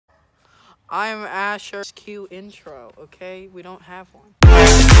I'm Asher's cue intro, okay? We don't have one.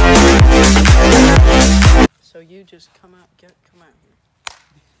 So you just come out here.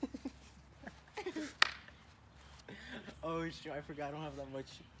 Oh shit, I forgot I don't have that much.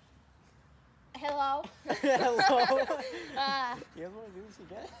 Hello. Hello. You ever want to do this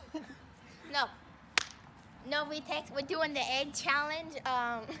again? No. No, we're doing the egg challenge.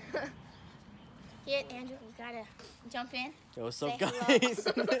 Here, Andrew, you gotta jump in. Yo, what's up, Say guys?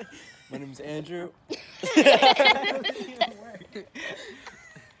 My name's Andrew.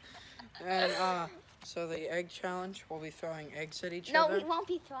 And so the egg challenge, we'll be throwing eggs at each No, other. we won't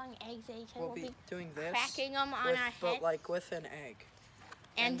be throwing eggs at each other. We'll be doing this, cracking them on our head. but like with an egg.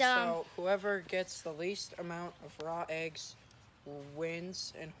 And so whoever gets the least amount of raw eggs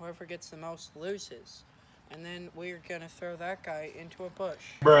wins, and whoever gets the most loses. And then we're gonna throw that guy into a bush.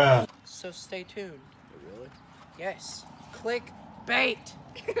 Bruh. So stay tuned. Really? Yes. Click bait.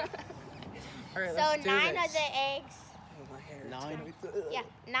 All right, so let's do 9 this. of the eggs. Oh, my hair. 9? Yeah,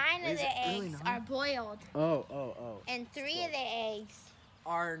 9 of the eggs are boiled, Oh. and 3 of the eggs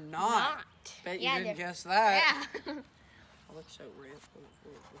Are not. Bet you Yeah, didn't they're- guess that. Yeah. I look so real.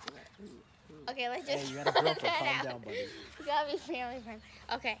 Look at that. Ooh. Okay, let's just. Hey, you gotta grow up, put that calm out. down, buddy. You gotta be family friendly.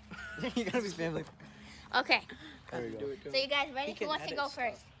 Okay. You gotta be family. Okay. There we go. Do it. So you guys ready? He Who can wants to edit go stuff.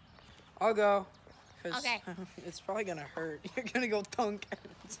 first? I'll go. 'Cause Okay. It's probably gonna hurt. You're gonna go thunk.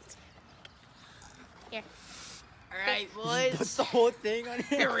 Here. All right, Put boys. the whole thing on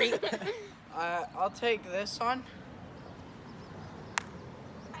here. I'll take this one.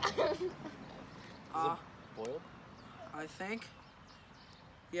 Boiled? I think.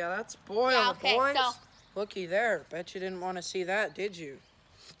 Yeah, that's boiled, Yeah, okay, boys. so- Looky there. Bet you didn't want to see that, did you?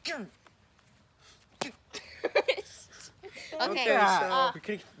 Okay. so- We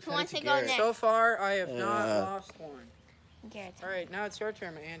could've who fed wants it to go Garrett. next? So far, I have not Yeah. lost one. Garrett's. All right, now it's your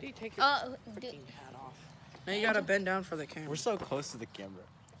turn, Andy. Take your Oh, freaking hat off. Now you gotta bend down for the camera. We're so close to the camera.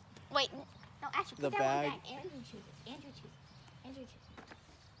 wait. No, actually, The put that one bag. back. Andrew chooses. Andrew chooses. Andrew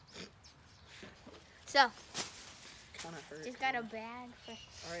chooses. So, Kind of hurt. just got a bag for All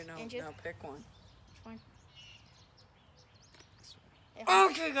right, Andrew. now pick one. which one?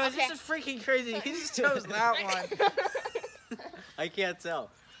 Okay, guys, this is freaking crazy. He just chose that one. I can't tell.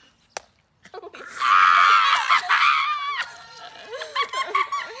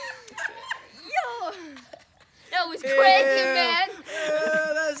 Yo, that was crazy, man.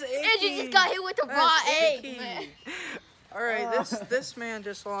 That's icky. Andrew just got hit with a raw That's egg, icky. man. All right, this man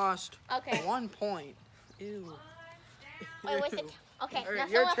just lost Okay. 1 point. Ew. Wait, what's it? Okay, All right, now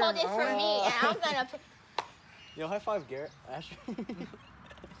your someone hold turn, it for Owen. me, and I'm gonna Yo, high five, Garrett. Asher.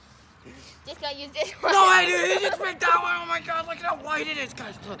 just gonna use this one. No, I didn't. You just picked that one. Oh my God! Look at how white it is,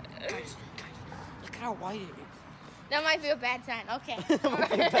 guys. Look, guys. Look at how white it is. That might be a bad sign. Okay. Might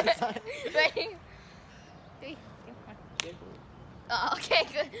be a bad sign. Ready? 3, 2, 1. Oh, okay,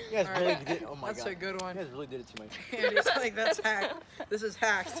 good. You guys All really right. did. Oh my That's god. a good one. You guys really did it too much. Andy's like, that's hacked. This is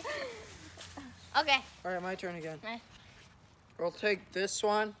hacked. Okay. All right, my turn again. Right. We'll take this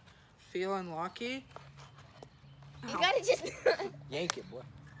one. Feeling lucky. You gotta just. Yank it, boy.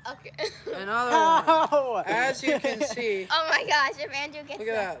 Okay. Another one. Oh! As you can see. Oh my gosh! If Andrew gets Look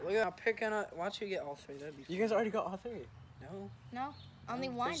at that. Look at that. Picking up. Watch you get all 3. That'd be You guys already got all 3. No. No, only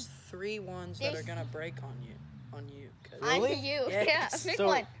one. There's 3 ones that are There's- gonna break on you. On you. 'Cause- On Really? you. Yes. Yeah. Pick So,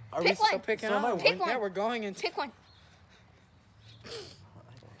 one. are Pick we one. So picking So am I up. Pick one. Yeah, we're going into. Pick one. I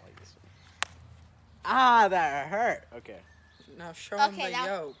don't like this one. Ah, that hurt. Okay. Now show him Okay, the now-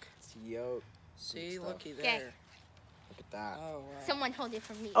 yolk. It's yolk. See, stuff. looky Okay. there. Look at that. Oh, wow. Someone hold it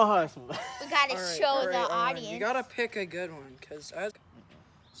for me. Oh, that's We gotta All right, show all the right, Owen, audience. You gotta pick a good one, cause as.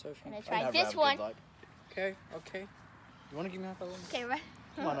 So if you. Gonna I try never this have one. good luck. Okay. Okay. You want to give me half that one? Okay, right?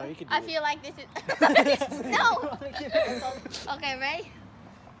 Come on, no, you can do I it. feel like this is. No. Okay, ready?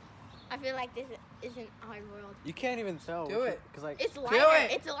 I feel like this isn't our world. You can't even tell. Do it. Cause like. It's lighter.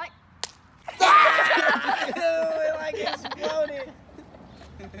 it. It's like. Ew, it like exploded.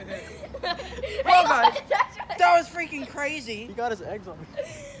 Well, guys, that was freaking crazy. He got his eggs on me.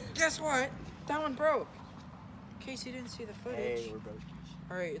 Guess what? That one broke. In case you didn't see the footage. Hey, we're broke.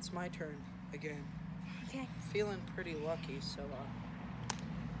 All right, it's my turn again. Okay. Feeling pretty lucky, so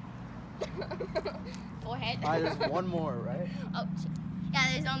Go ahead. There's one more, right? Oh, shit. Yeah,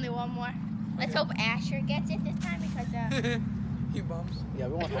 there's only one more. Let's hope Asher gets it this time because he bumps. Yeah,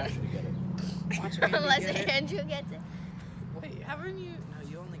 we want Asher to get it. Watch Andy unless get it. Andrew gets it. Wait, haven't you? No,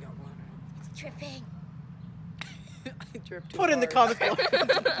 you only got one. It's tripping. I dripped too Put in the hard. comments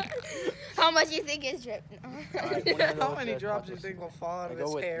below. How much you think is dripping? Alright, How many drops do you think will fall out I of go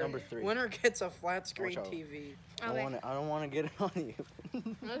his with hair? number 3. Winner gets a flat screen Watch out. TV. Okay. I don't want to get it on you.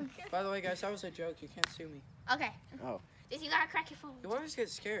 Okay. By the way, guys, that was a joke. You can't sue me. Okay. Oh. Just you gotta crack your phone. You always get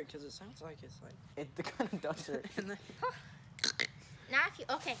scared because it sounds like it's like. It kind of does hurt. And then, Now if you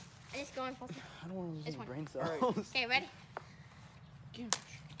okay, I just go and focus. I don't want to lose This any one. brain Alright. cells. Okay, ready?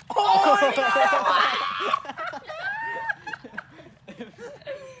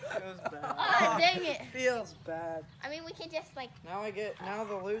 feels bad. Oh dang it! Feels bad. I mean, we can just like. Now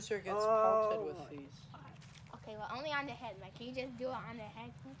the loser gets Oh. pelted with these. Okay, well, only on the head. Like, can you just do it on the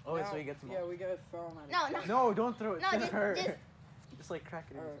head? Oh, Now- so you get some. Yeah, we got thrown at No, it. no. No, don't throw it. No, It's gonna just- hurt. just- Just like crack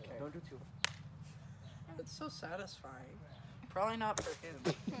it in. Okay. Don't do too It's so satisfying. Probably not for him.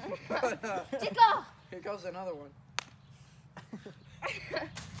 But, Just go. here goes another one.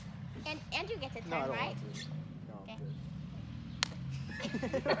 And Andrew gets a turn, No, I don't right? want to. No, I'm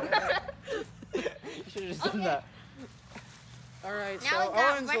good. You should have just done Okay. that. All right, Now so we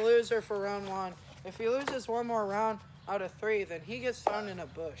got Owen's the loser for round 1. If he loses one more round out of 3, then he gets thrown in a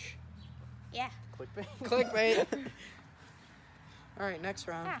bush. Yeah. Clickbait. Clickbait. All right, next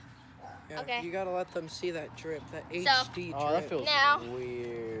round. Ah, Yeah, okay. You gotta let them see that drip, that So- HD drip. Oh, that feels Now-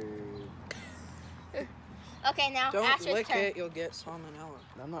 weird. Okay, now Don't Asher's lick turn. it, you'll get salmonella.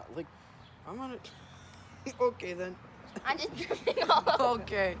 I'm not like. I'm gonna. Okay then. I'm just dripping all over.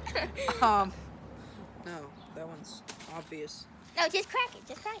 Okay. No, that one's obvious. No, just crack it.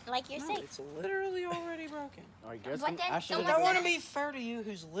 Just crack it, like you're No, saying. it's literally already broken. Alright, guys. But then Ash someone- I doesn't want to be fair to you,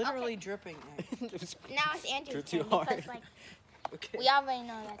 who's literally dripping. Just- Now it's Andrew's Drip too turn hard. because, like, Okay. we already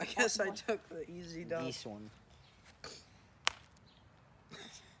know that. I guess I took the easy dub. This one.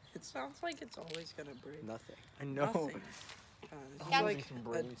 It sounds like it's always gonna break. Nothing. I know. Nothing. Oh, It's Guys- like Some a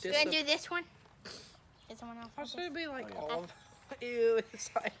brains. You gonna do this one? Is someone else? How want should this? it be like Oh, yeah. all of Ew, it's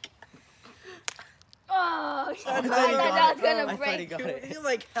like Oh, shit. I I thought thought that was I gonna thought he break. got it. you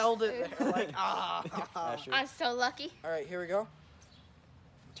like held it there like ah. Asher. I'm so lucky. Alright, here we go.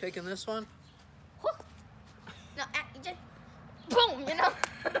 Taking this one. No, just boom, you know.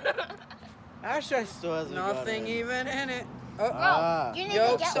 Asher still hasn't got Nothing it. even in it. Oh, Bro, Ah. you need to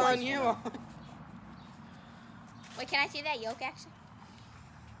yolk's get one. on you. Wait, can I see that yolk action?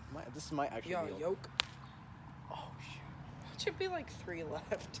 This might actually Yo, be. yolk. Oh shoot. Should be like 3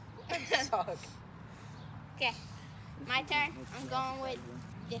 left. That suck. Okay, my turn. I'm going with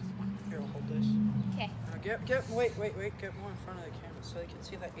this one. Here, I'll hold this. Okay. Now wait, get more in front of the camera so they can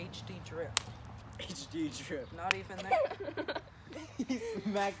see that HD drip. HD drip. Not even there. He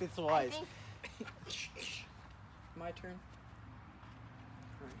smacked it I twice. think My turn.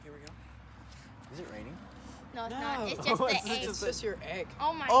 Alright, here we go. Is it raining? no, it's No. not. It's just It's the just egg. It's just your egg.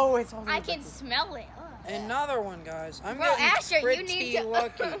 Oh my! Oh, it's all. I can smell it. Ugh. Another one, guys. I'm Bro, getting Asher, you pretty need to.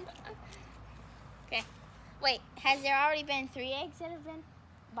 lucky. Okay. Wait, has there already been 3 eggs that have been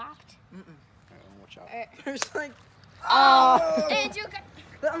boxed? Watch out. Or, There's like. oh, Andrew.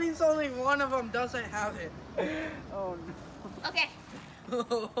 That means only one of them doesn't have it. Oh Okay.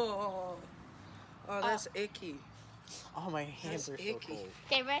 Oh, that's icky. no. Oh, my hands That's are so icky. cold.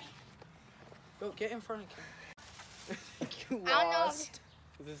 Okay, ready? Go get in front of Kim. You I don't know if- lost.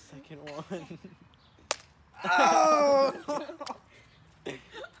 For the second one. Oh!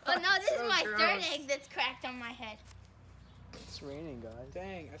 Oh no, this So is my gross. 3rd egg that's cracked on my head. It's raining, guys.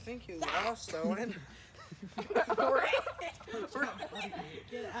 Dang, I think you lost, Owen.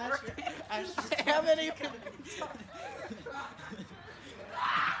 Haven't even.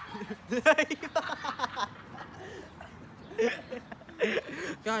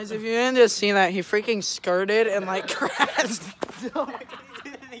 Guys, if you didn't just see that, he freaking skirted and like crashed.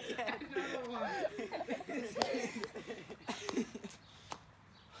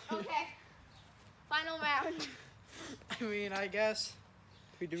 Okay. Final round. I mean, I guess.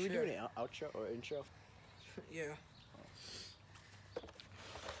 Wait, did we do Sure. an outro or intro? Yeah.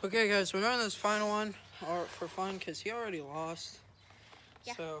 Okay, guys, we're doing this final one for fun because he already lost.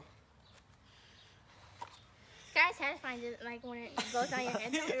 Yeah. So. It's kind of satisfying, like when it goes on your head.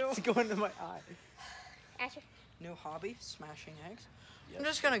 It's going to my eye. Asher. New hobby, smashing eggs. I'm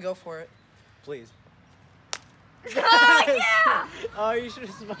Yes. just gonna go for it. Please. Oh yeah! Oh, you should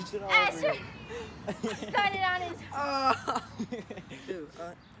have smashed it all over Asher. you. Got it on his. Dude,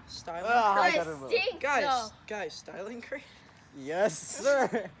 styling Ah, I crate? got It it wrong. stinks. Guys, styling crate? Yes, sir.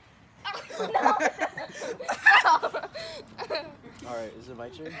 though. No. All right, is it my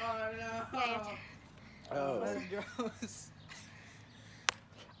turn? Oh no. Yeah, your turn. Oh. That's gross.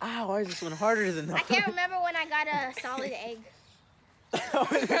 Ah, why is this one harder than that? I can't remember when I got a solid egg. It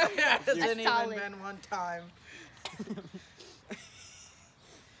hasn't even solid. been one time.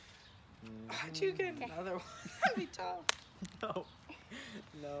 How'd you get Okay. another one? That'd be tough. No.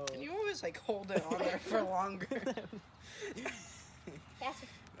 No. And you always like hold it on there for longer. That's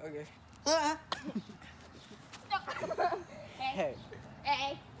Okay. Hey,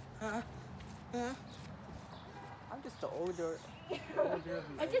 Hey. Huh? Huh? I'm just the older of you.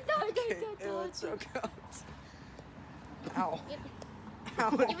 I just thought Ew, it's so gross. Ow.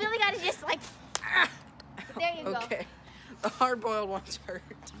 Ow. You really gotta just like. There you go. Okay. The hard-boiled ones hurt.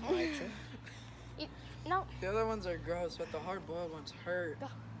 My turn. No. The other ones are gross, but the hard-boiled ones hurt. Go.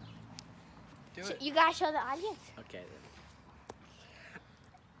 Do it. You gotta show the audience. Okay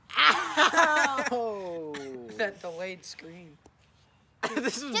Ow! Oh. That delayed scream.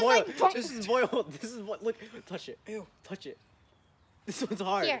 This is Just boiled. like- This is boiled. This is what. Look, touch it. Ew. Touch it. This one's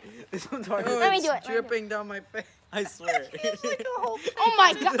hard. Here. This one's hard. Oh, Let me it's do it, let me do it. dripping down my face. I swear. It's like the whole Oh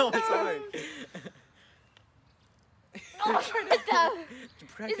my god! No, it's hard. Oh,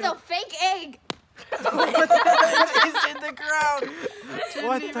 it's a fake egg. What the heck is in the ground?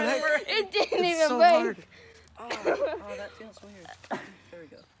 What Didn't the even heck? break. It didn't It's even so break. hard. Oh, that feels weird. There we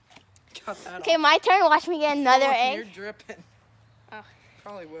go. Got that Okay, off. my turn. Watch me get another Oh, egg. You're dripping. Oh.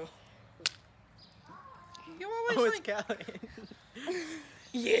 Probably will. You Oh, always it's like. counting.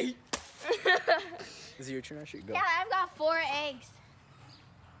 Yay. Is it your turn? I should go. Yeah, I've got 4 eggs.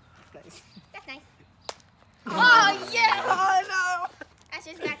 Nice. That's nice. Oh yeah! Oh no. I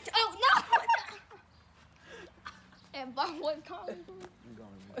just got. Oh no! And Bob went calling. I'm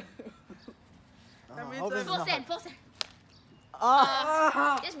going. That means hope that- this is Full not send, full send.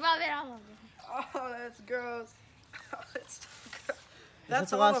 hard. Just rub it all over. Oh, that's gross. It's so gross. that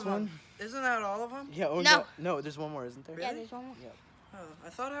That's the all last of them. one? Isn't that all of them? Yeah. Oh No. no. There's one more, isn't there? Yeah, Really? there's one more. Oh, I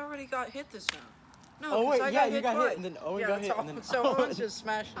thought I already got hit this round. No, Oh 'cause wait, I yeah, you hit got twice. hit, and then Owen Yeah, got that's hit, all. and then So Owen's just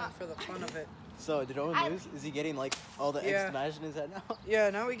smashing it for the fun of it. So did Owen lose? Is he getting like all the Yeah. eggs smashed in his head now? Yeah,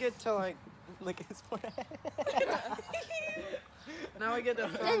 now we get to like. Like his forehead. Now we get to.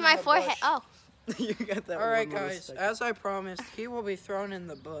 throw This is him my in the forehead. bush. Oh. You got that. All right, one more guys. second. As I promised, he will be thrown in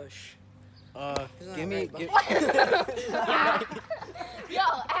the bush. Isn't Give that me. right, Yo,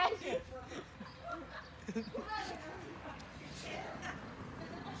 Andrew.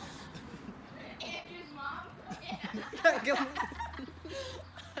 Andrew's mom.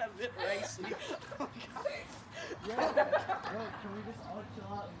 A bit racy. Yo, can we just all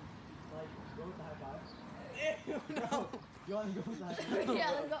chill out and like go with the high five? No. You want to go with the high five?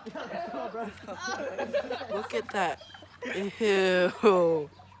 Yeah, let's go. Come on, bro. Look at that. Ew.